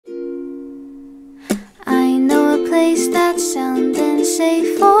place that's sound and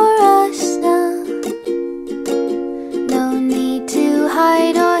safe for us now. No need to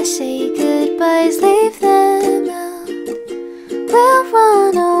hide or say goodbyes, leave them out. We'll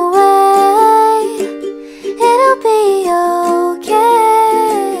run away, it'll be okay.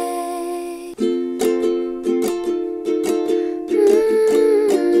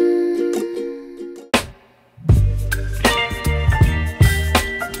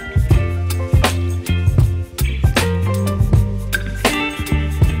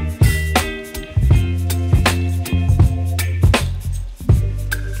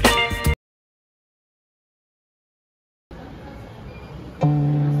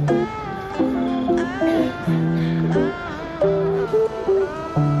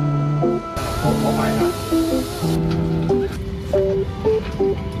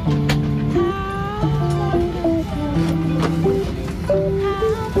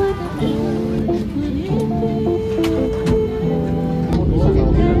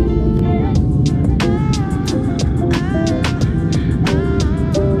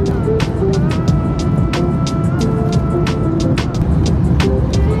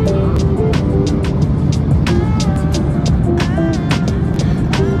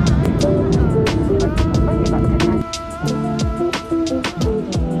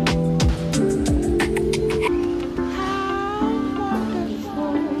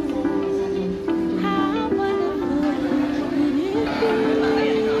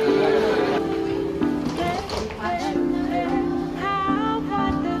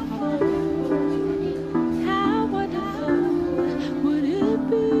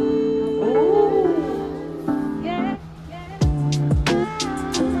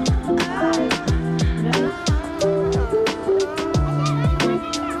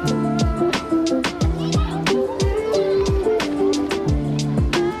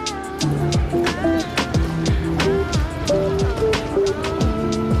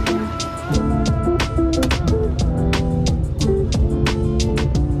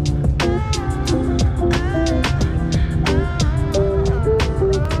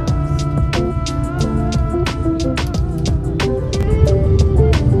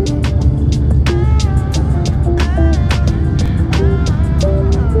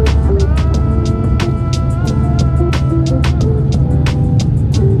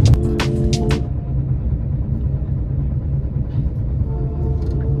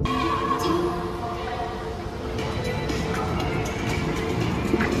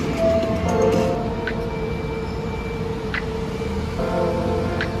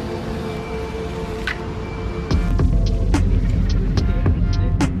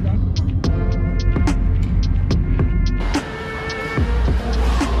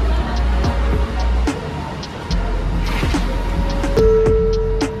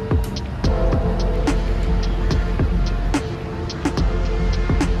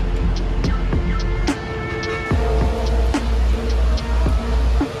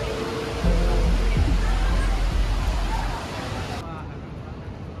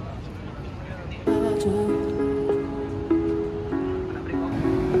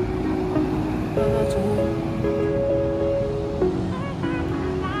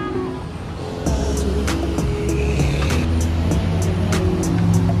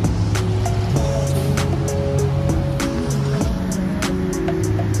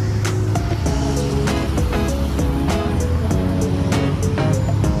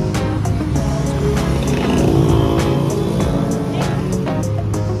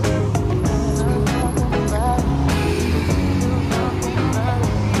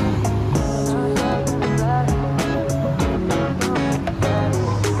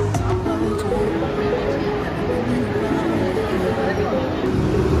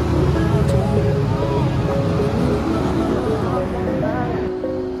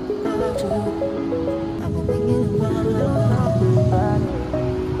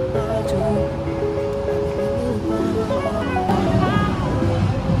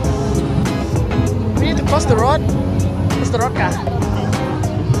 Cross the road? Cross the road kah?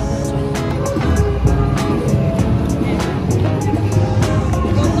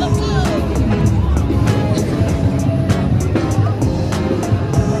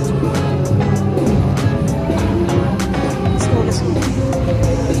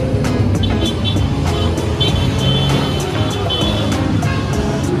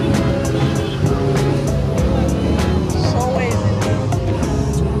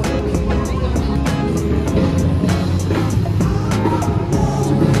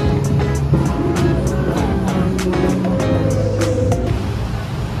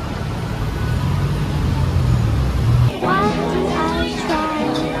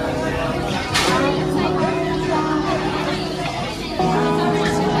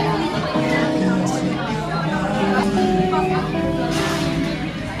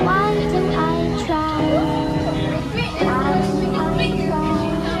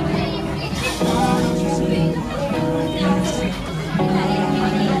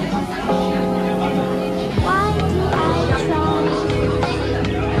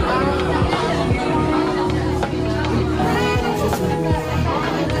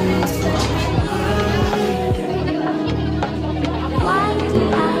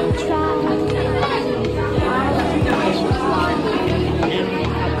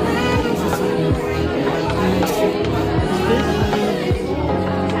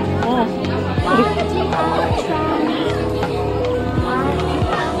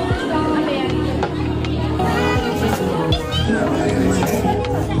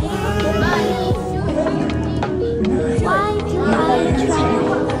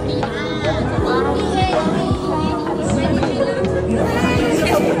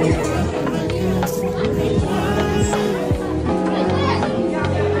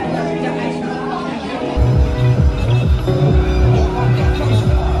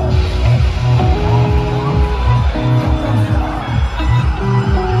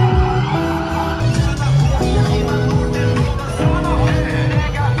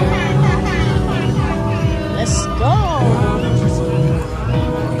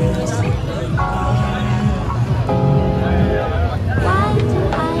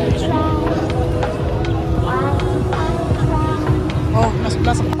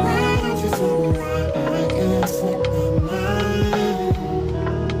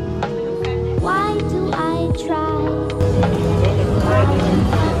 It's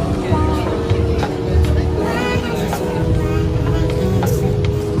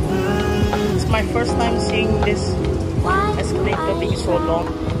my first time seeing this escalator being so long.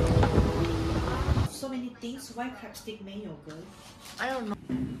 So many things. Why crab stick mayo, girl? I don't know.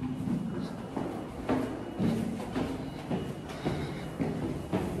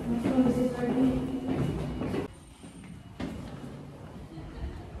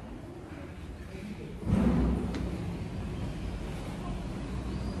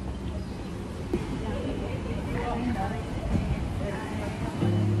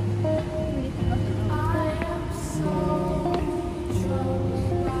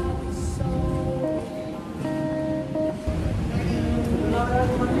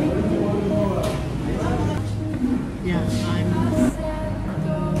 Yeah,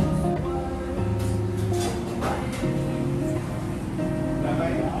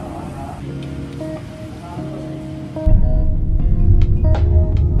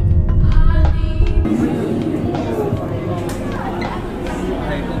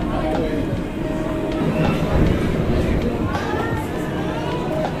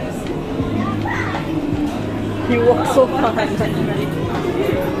 he walks so fast.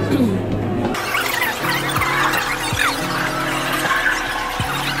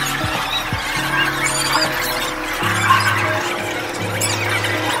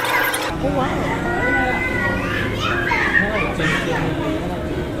 Oh wow.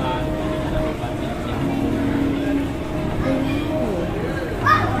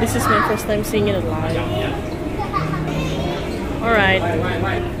 This is my first time seeing it live. Alright.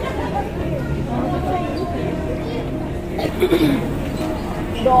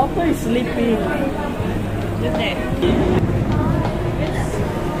 The otter is sleeping. Isn't it?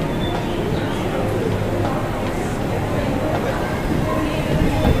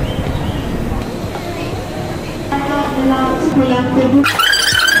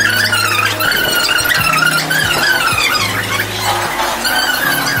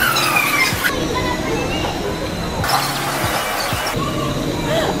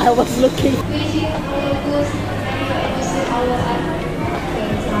 I was looking.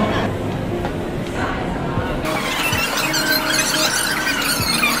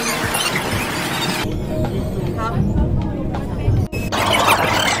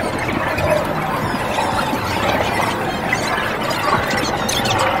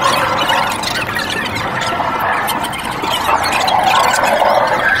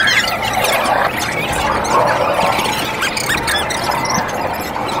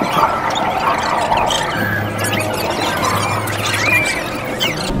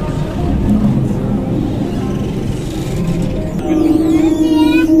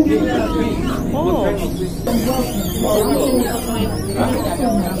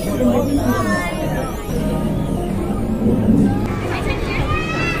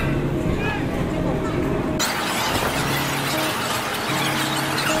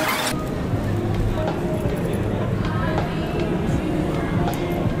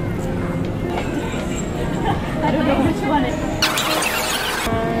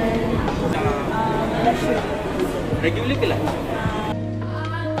 Regular ke lah?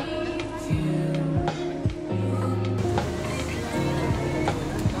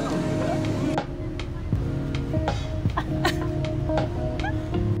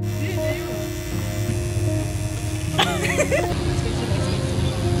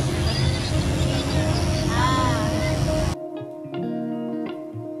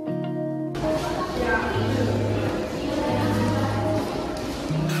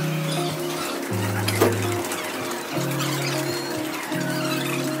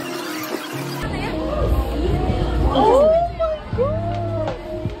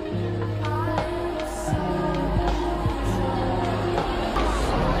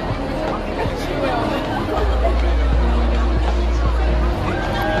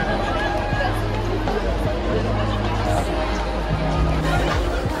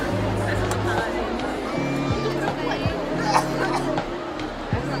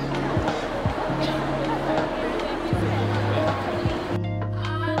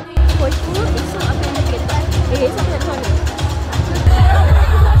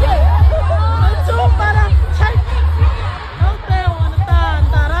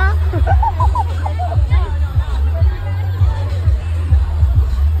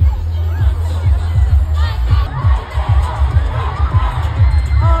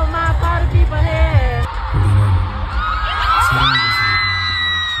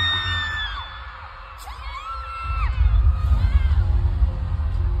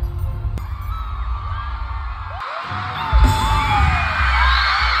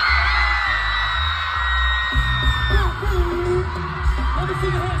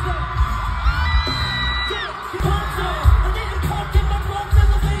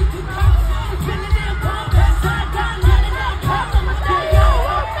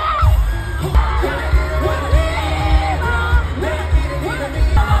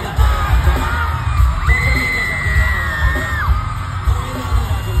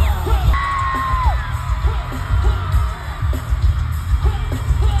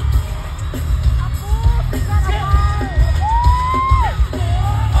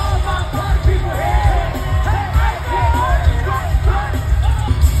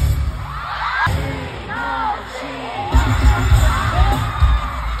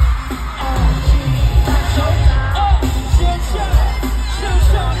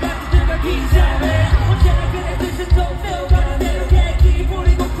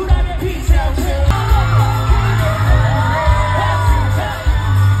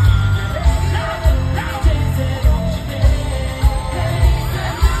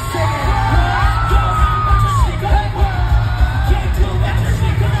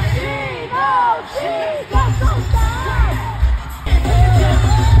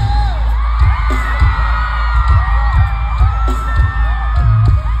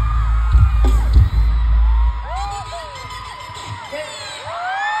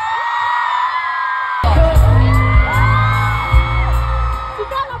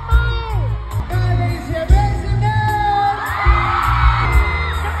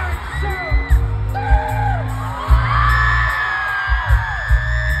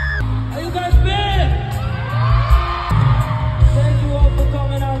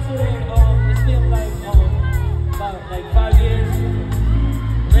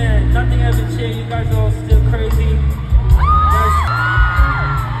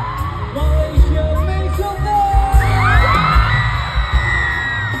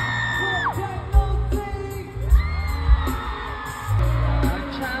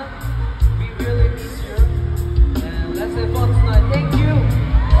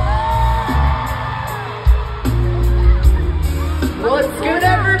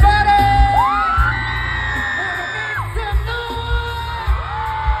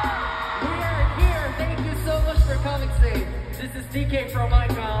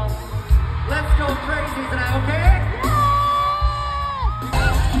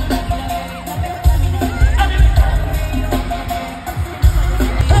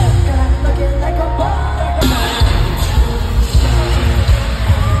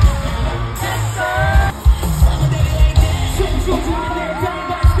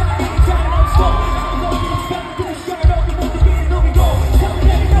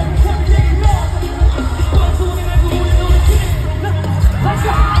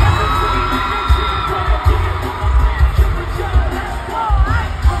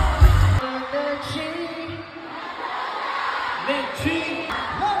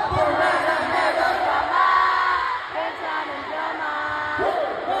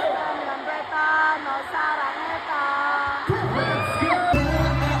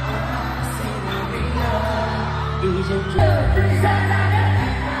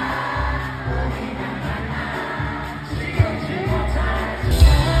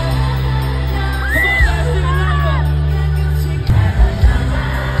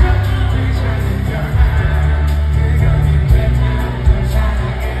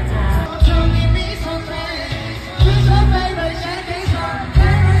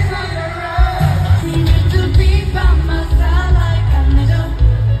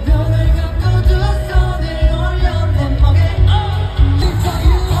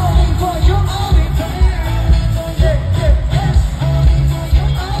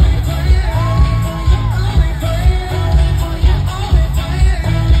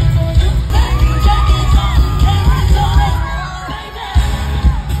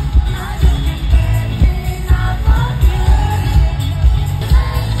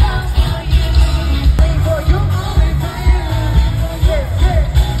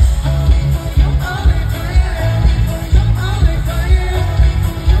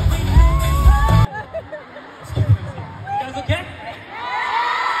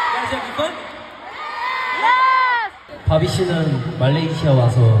 바비 씨는 말레이시아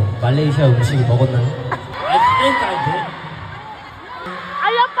와서 말레이시아 음식을 먹었나요? I think I did.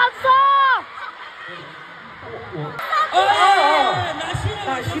 Ayam paksa!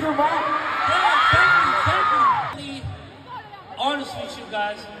 Honest with you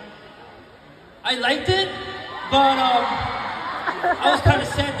guys, I liked it, but I was kind of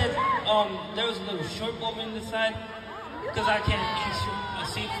sad that there was a little short over in the side because I can't eat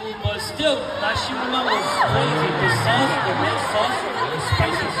seafood, but still, nashiruma was crazy. The sauce, the red sauce, the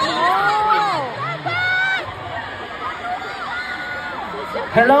spicy sauce.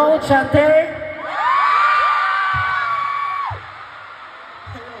 Hello, Chate.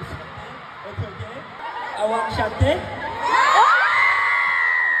 I want Chate.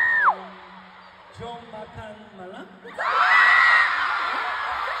 Jom makan malam.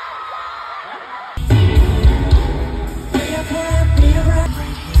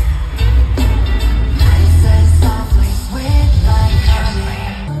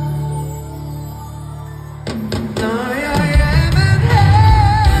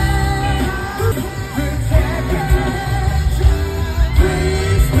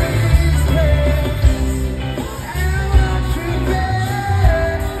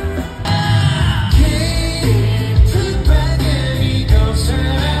 Too bad.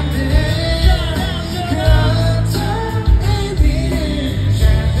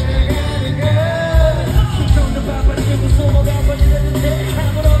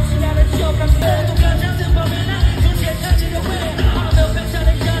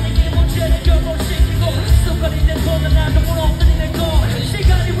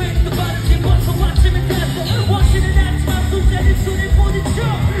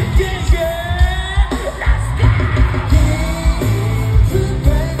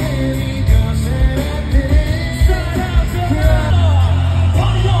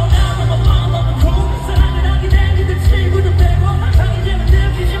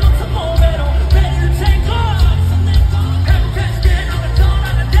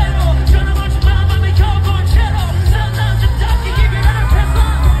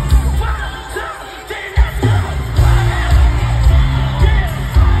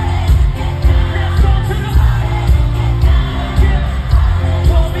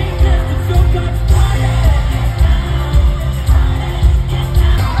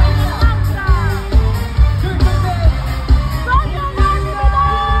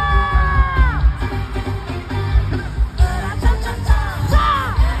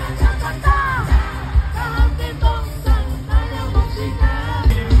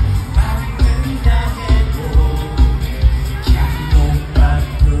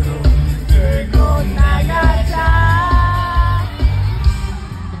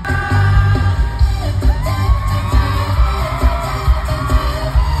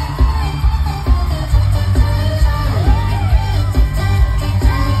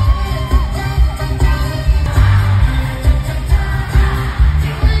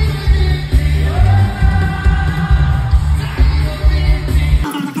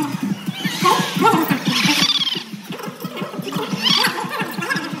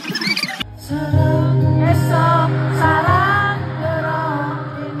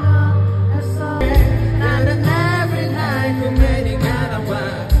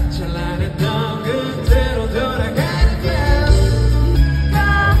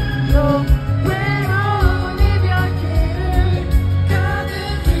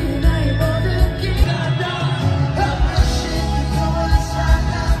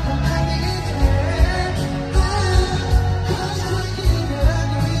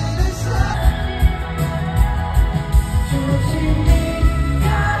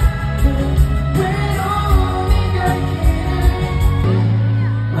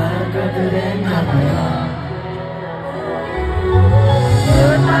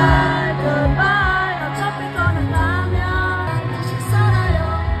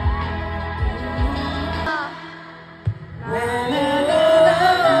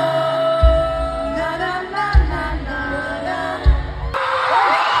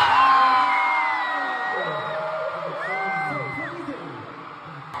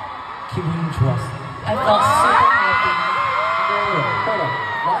 좋았어. I felt super happy. Hold on.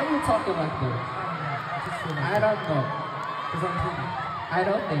 Why are you talking like this? I don't know. Because I'm pretty. I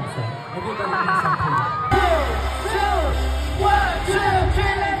don't think so. Everybody thinks I'm pretty. 1, 2, 3,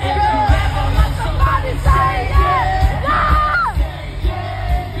 let's go! Let somebody say yeah!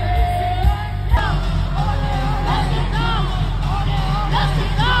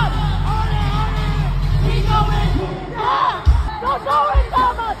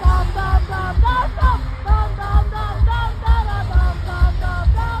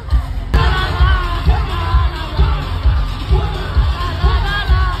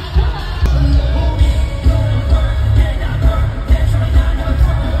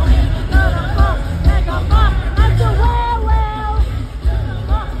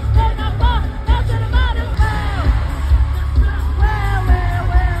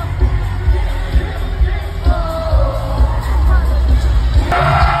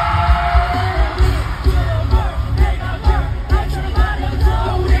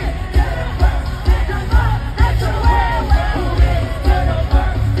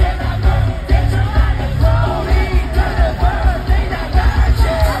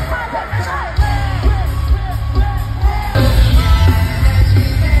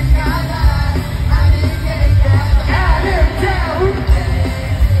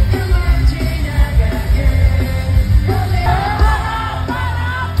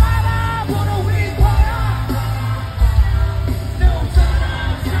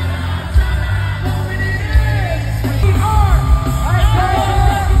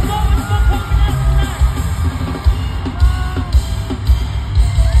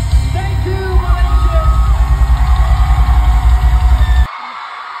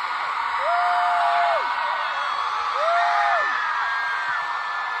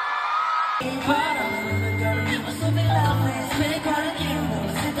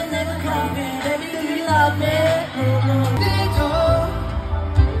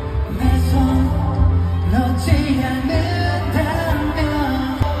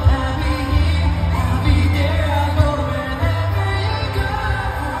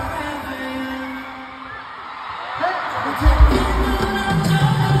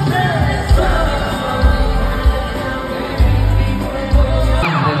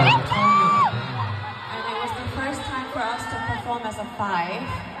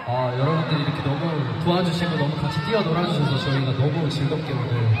 여러분들이 이렇게 너무 도와주시고 너무 같이 뛰어 놀아주셔서 저희가 너무 즐겁게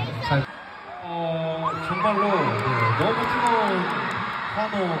오늘 잘 정말로 너무 뜨거운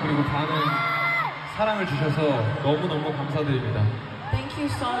환호 그리고 많은 사랑을 주셔서 너무너무 감사드립니다. Thank you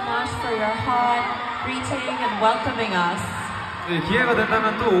so much for your hot greeting and welcoming us. 네, 기회가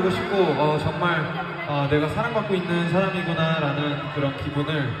된다면 또 오고 싶고 정말 내가 사랑받고 있는 사람이구나 라는 그런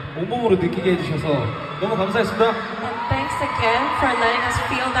기분을 온몸으로 느끼게 해주셔서 너무 감사했습니다. And thanks again for letting us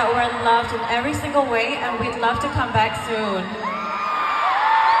feel that we're loved in every single way and we'd love to come back soon.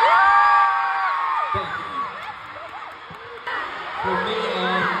 For me,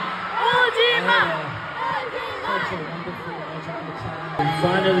 such a wonderful, magical time. I'm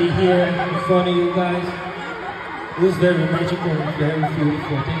finally here in front of you guys. It was very magical and very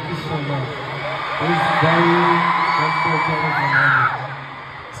beautiful. Thank you so much. It was very unforgettable moment.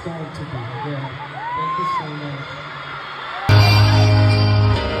 It's going to be, yeah. Thank you so much.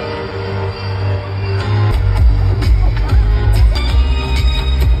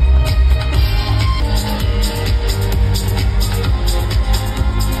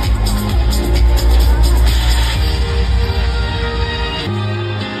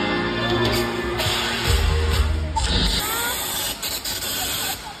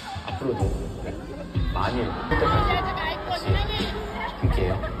 앞으로도 많이 혜택을 같이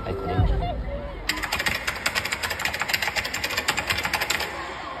함께해요. 아이콘이.